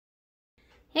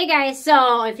Hey guys,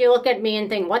 so if you look at me and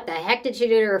think, what the heck did she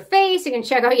do to her face? You can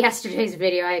check out yesterday's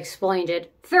video. I explained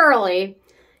it thoroughly.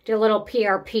 Did a little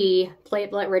PRP,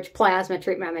 platelet-rich plasma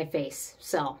treatment on my face.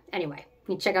 So anyway,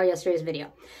 you can check out yesterday's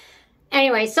video.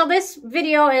 Anyway, so this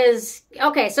video is,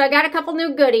 okay, so I got a couple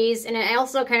new goodies, and I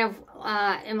also kind of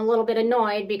am a little bit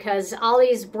annoyed because all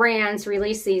these brands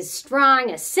release these strong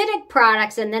acidic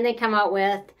products, and then they come out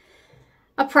with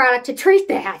a product to treat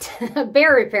that, a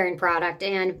barrier repairing product.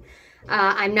 And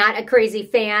I'm not a crazy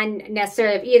fan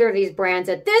necessarily of either of these brands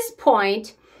at this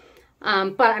point, but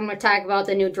I'm going to talk about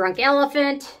the new Drunk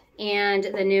Elephant and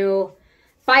the new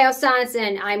Biossance,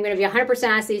 and I'm going to be 100%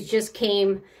 honest, these just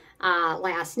came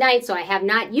last night, so I have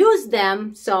not used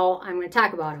them, so I'm going to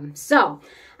talk about them. So,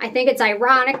 I think it's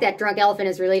ironic that Drunk Elephant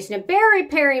is releasing a barrier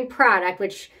repairing product,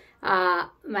 which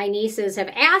my nieces have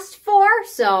asked for,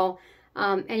 so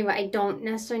anyway, I don't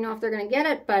necessarily know if they're going to get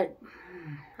it, but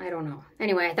I don't know.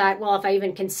 Anyway, I thought, well, if I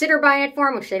even consider buying it for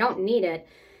them, which they don't need it,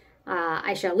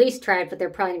 I should at least try it, but they're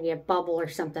probably going to be a bubble or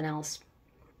something else.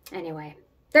 Anyway,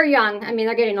 they're young. I mean,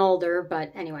 they're getting older,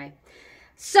 but anyway.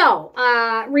 So,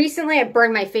 recently I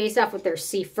burned my face off with their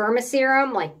C-Firma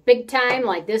serum, like big time.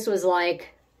 Like this was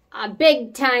like a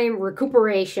big time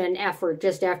recuperation effort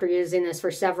just after using this for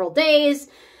several days.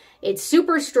 It's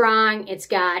super strong. It's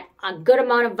got a good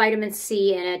amount of vitamin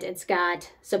C in it. It's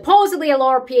got supposedly a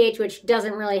lower pH, which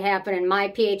doesn't really happen in my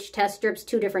pH test strips,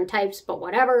 2 different types, but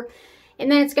whatever.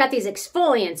 And then it's got these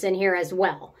exfoliants in here as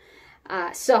well.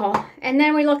 And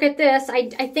then we look at this. I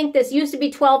think this used to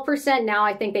be 12%. Now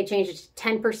I think they changed it to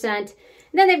 10%. And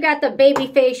then they've got the baby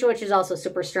facial, which is also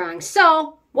super strong.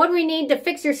 So what do we need to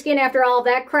fix your skin after all of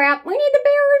that crap? We need the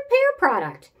barrier repair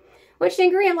product, which the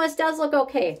ingredient list does look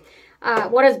okay.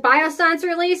 What does Biossance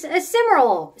release? A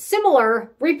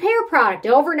similar repair product,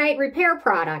 overnight repair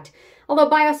product. Although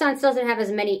Biossance doesn't have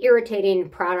as many irritating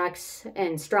products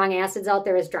and strong acids out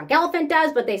there as Drunk Elephant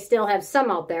does, but they still have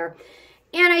some out there.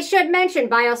 And I should mention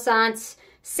Biossance,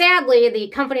 sadly, the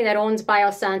company that owns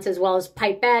Biossance as well as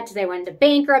Pipette, they went into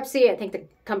bankruptcy. I think the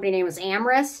company name was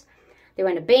Amyris. They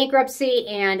went into bankruptcy,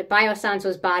 and Biossance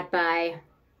was bought by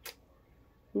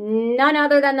none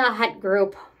other than the Hut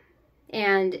Group.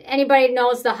 And anybody who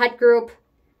knows the Hut Group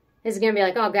is going to be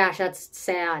like, oh gosh, that's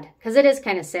sad. Because it is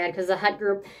kind of sad, because the Hut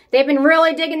Group, they've been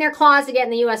really digging their claws to get in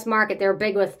the U.S. market. They're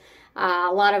big with a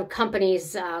lot of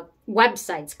companies'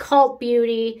 websites, Cult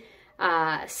Beauty,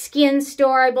 Skin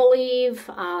Store, I believe,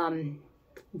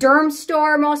 Derm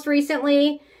Store most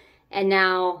recently, and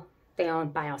now they own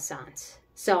Biossance.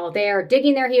 So they are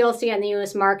digging their heels to get in the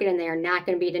U.S. market, and they are not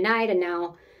going to be denied, and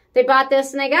now they bought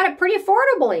this, and they got it pretty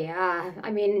affordably. I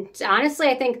mean, honestly,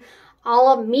 I think all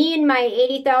of me and my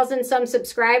 80,000 some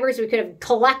subscribers, we could have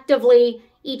collectively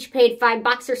each paid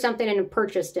 $5 or something and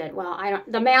purchased it. Well,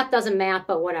 the math doesn't math,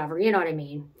 but whatever. You know what I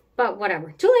mean. But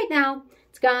whatever. Too late now.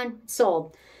 It's gone. It's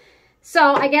sold.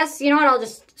 So I guess, you know what, I'll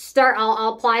just start.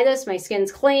 I'll apply this. My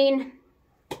skin's clean.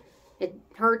 It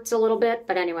hurts a little bit,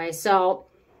 but anyway. So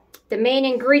the main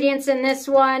ingredients in this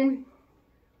one,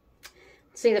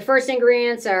 see, the first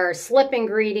ingredients are slip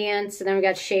ingredients, and then we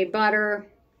got shea butter,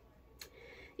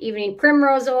 evening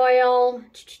primrose oil,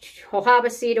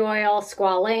 jojoba seed oil,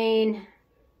 squalane.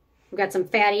 We've got some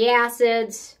fatty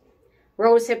acids,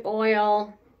 rosehip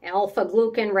oil,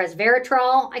 Alpha-Glucan,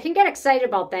 resveratrol. I can get excited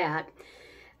about that.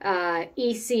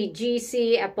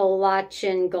 ECGC,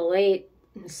 epilachin glutamate,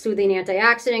 soothing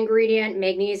antioxidant ingredient,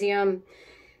 magnesium,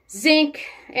 zinc,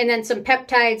 and then some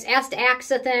peptides,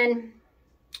 astaxanthin.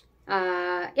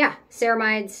 Yeah,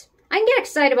 ceramides. I can get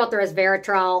excited about the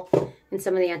resveratrol and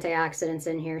some of the antioxidants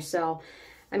in here. So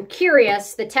I'm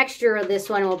curious, the texture of this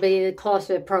one will be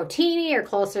closer to proteiny or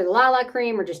closer to Lala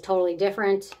cream or just totally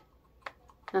different.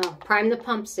 Oh, prime the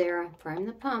pump, Sarah. Prime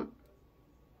the pump.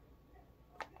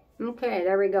 Okay,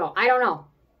 there we go. I don't know.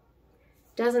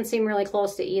 Doesn't seem really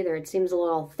close to either. It seems a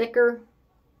little thicker.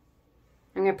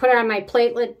 I'm going to put it on my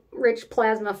platelet-rich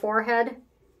plasma forehead.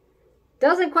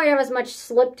 Doesn't quite have as much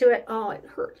slip to it. Oh, it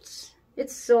hurts.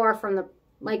 It's sore from the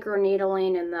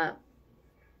microneedling and the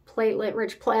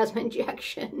platelet-rich plasma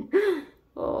injection.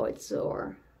 Oh, it's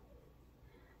sore.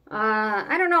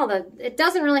 I don't know. It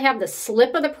doesn't really have the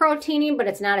slip of the proteiny, but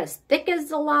it's not as thick as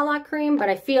the Lala cream. But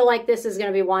I feel like this is going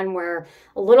to be one where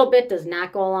a little bit does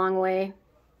not go a long way.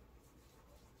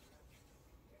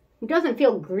 It doesn't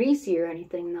feel greasy or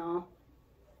anything, though.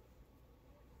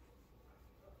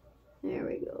 There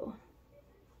we go.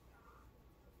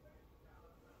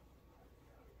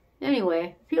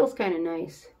 Anyway, feels kind of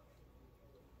nice.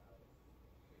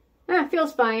 It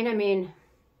feels fine. I mean,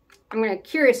 I'm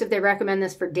curious if they recommend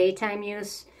this for daytime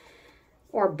use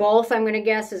or both, I'm going to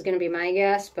guess, is going to be my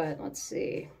guess, but let's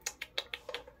see.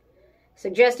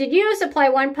 Suggested use, apply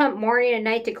 1 pump morning and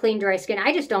night to clean dry skin.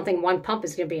 I just don't think 1 pump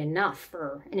is going to be enough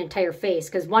for an entire face,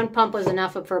 because 1 pump was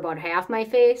enough for about half my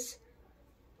face.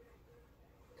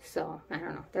 So, I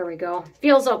don't know. There we go.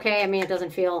 Feels okay. I mean, it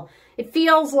doesn't feel... It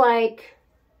feels like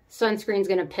sunscreen's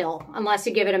going to pill, unless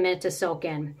you give it a minute to soak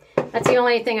in. That's the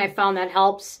only thing I found that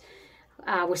helps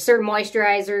with certain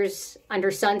moisturizers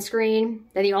under sunscreen.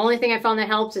 The only thing I found that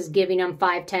helps is giving them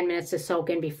 5-10 minutes to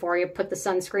soak in before you put the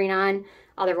sunscreen on.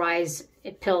 Otherwise,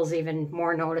 it pills even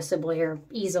more noticeably or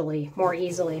more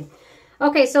easily.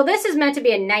 Okay, so this is meant to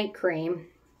be a night cream,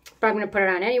 but I'm going to put it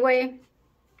on anyway.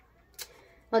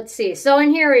 Let's see. So in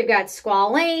here we've got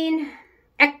squalane,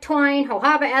 ectoine,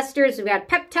 jojoba esters. We've got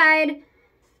peptide,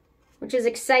 which is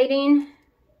exciting.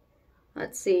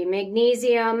 Let's see.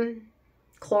 Magnesium,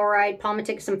 chloride,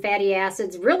 palmitic, some fatty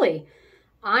acids. Really,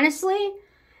 honestly,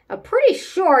 a pretty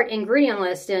short ingredient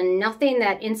list and nothing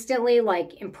that instantly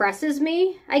like impresses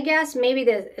me, I guess. Maybe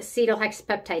the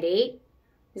acetohexapeptide 8.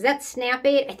 Is that Snap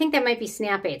 8? I think that might be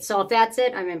Snap 8. So if that's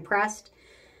it, I'm impressed.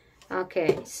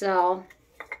 Okay, so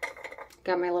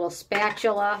got my little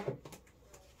spatula.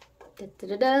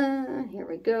 Here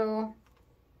we go.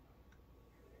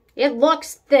 It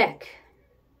looks thick.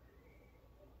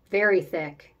 Very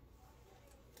thick.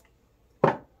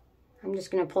 I'm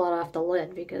just going to pull it off the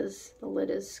lid because the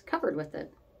lid is covered with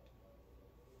it.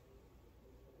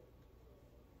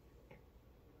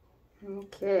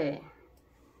 Okay,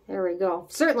 there we go.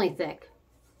 Certainly thick.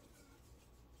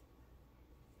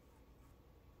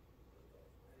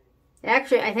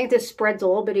 Actually, I think this spreads a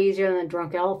little bit easier than the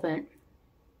Drunk Elephant,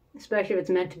 especially if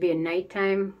it's meant to be a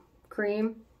nighttime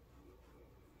cream.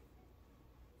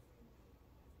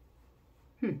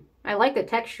 I like the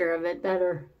texture of it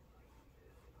better.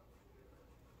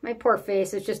 My poor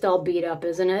face is just all beat up,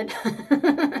 isn't it?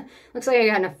 Looks like I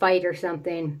got in a fight or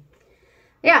something.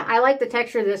 Yeah, I like the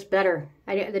texture of this better.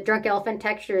 The Drunk Elephant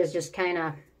texture is just kind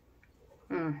of,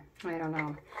 I don't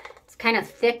know. It's kind of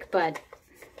thick, but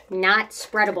not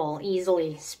spreadable,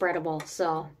 easily spreadable.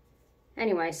 So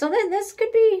anyway, so this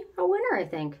could be a winner, I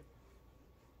think.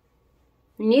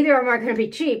 Neither of them are going to be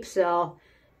cheap, so,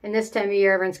 and this time of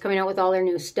year, everyone's coming out with all their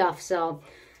new stuff. So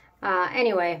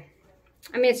anyway,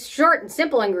 I mean, it's short and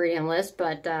simple ingredient list,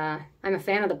 but I'm a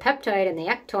fan of the peptide and the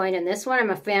ectoine. And this one,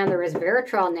 I'm a fan of the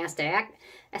resveratrol and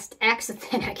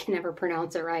astaxanthin. I can never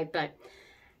pronounce it right. But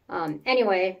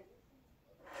anyway,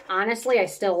 honestly, I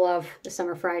still love the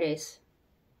Summer Fridays.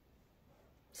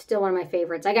 Still one of my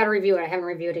favorites. I got to review it. I haven't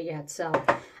reviewed it yet. So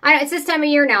it's this time of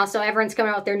year now, so everyone's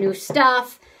coming out with their new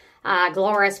stuff.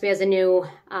 Glow Recipe has a new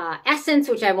essence,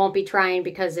 which I won't be trying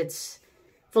because it's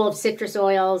full of citrus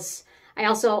oils. I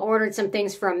also ordered some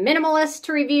things from Minimalist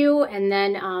to review, and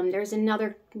then there's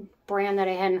another brand that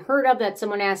I hadn't heard of that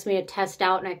someone asked me to test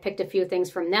out, and I picked a few things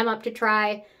from them up to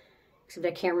try, except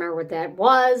I can't remember what that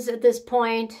was at this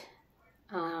point.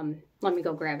 Let me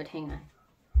go grab it. Hang on.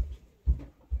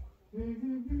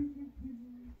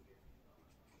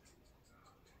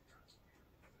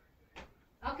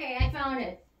 Okay, I found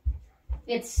it.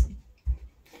 It's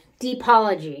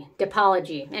Depology.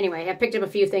 Anyway, I picked up a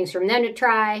few things from them to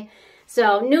try.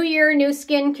 So, new year, new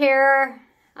skincare.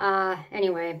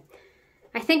 Anyway,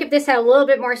 I think if this had a little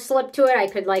bit more slip to it, I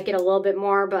could like it a little bit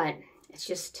more, but it's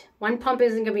just, 1 pump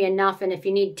isn't going to be enough, and if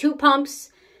you need 2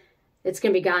 pumps, it's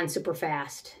going to be gone super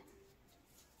fast.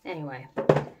 Anyway,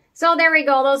 so there we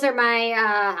go. Those are my,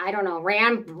 I don't know,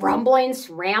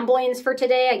 ramblings for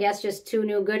today. I guess just 2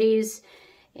 new goodies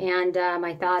and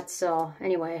my thoughts. So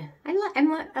anyway, I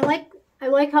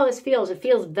like how this feels. It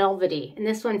feels velvety, and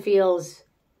this one feels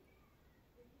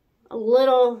a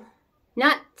little,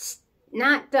 not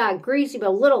greasy, but a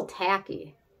little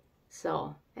tacky.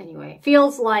 So anyway,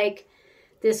 feels like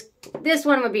this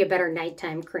one would be a better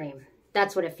nighttime cream.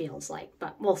 That's what it feels like,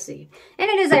 but we'll see. And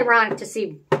it is ironic to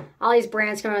see all these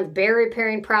brands come out with barrier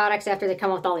repairing products after they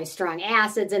come out with all these strong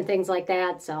acids and things like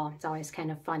that. So it's always kind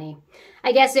of funny.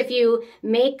 I guess if you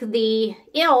make the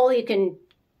ill, you can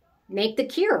make the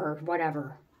cure or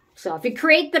whatever. So if you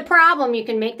create the problem, you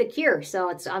can make the cure. So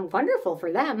it's wonderful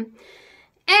for them.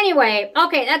 Anyway,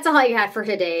 okay, that's all I got for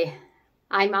today.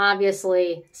 I'm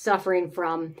obviously suffering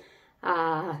from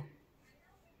all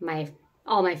my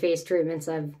face treatments.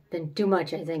 I've been too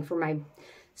much, I think, for my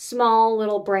small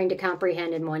little brain to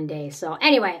comprehend in one day. So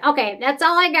anyway, okay, that's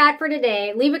all I got for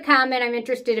today. Leave a comment. I'm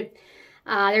interested if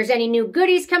there's any new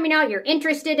goodies coming out you're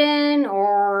interested in,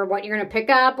 or what you're going to pick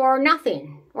up, or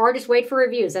nothing. Or just wait for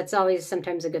reviews. That's always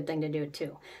sometimes a good thing to do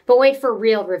too. But wait for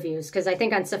real reviews, because I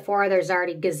think on Sephora there's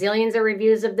already gazillions of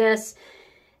reviews of this.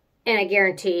 And I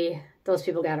guarantee those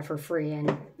people got it for free.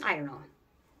 And I don't know.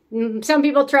 Some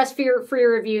people trust free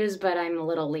reviews, but I'm a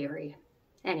little leery.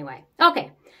 Anyway,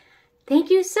 okay. Thank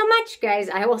you so much, guys.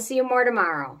 I will see you more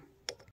tomorrow.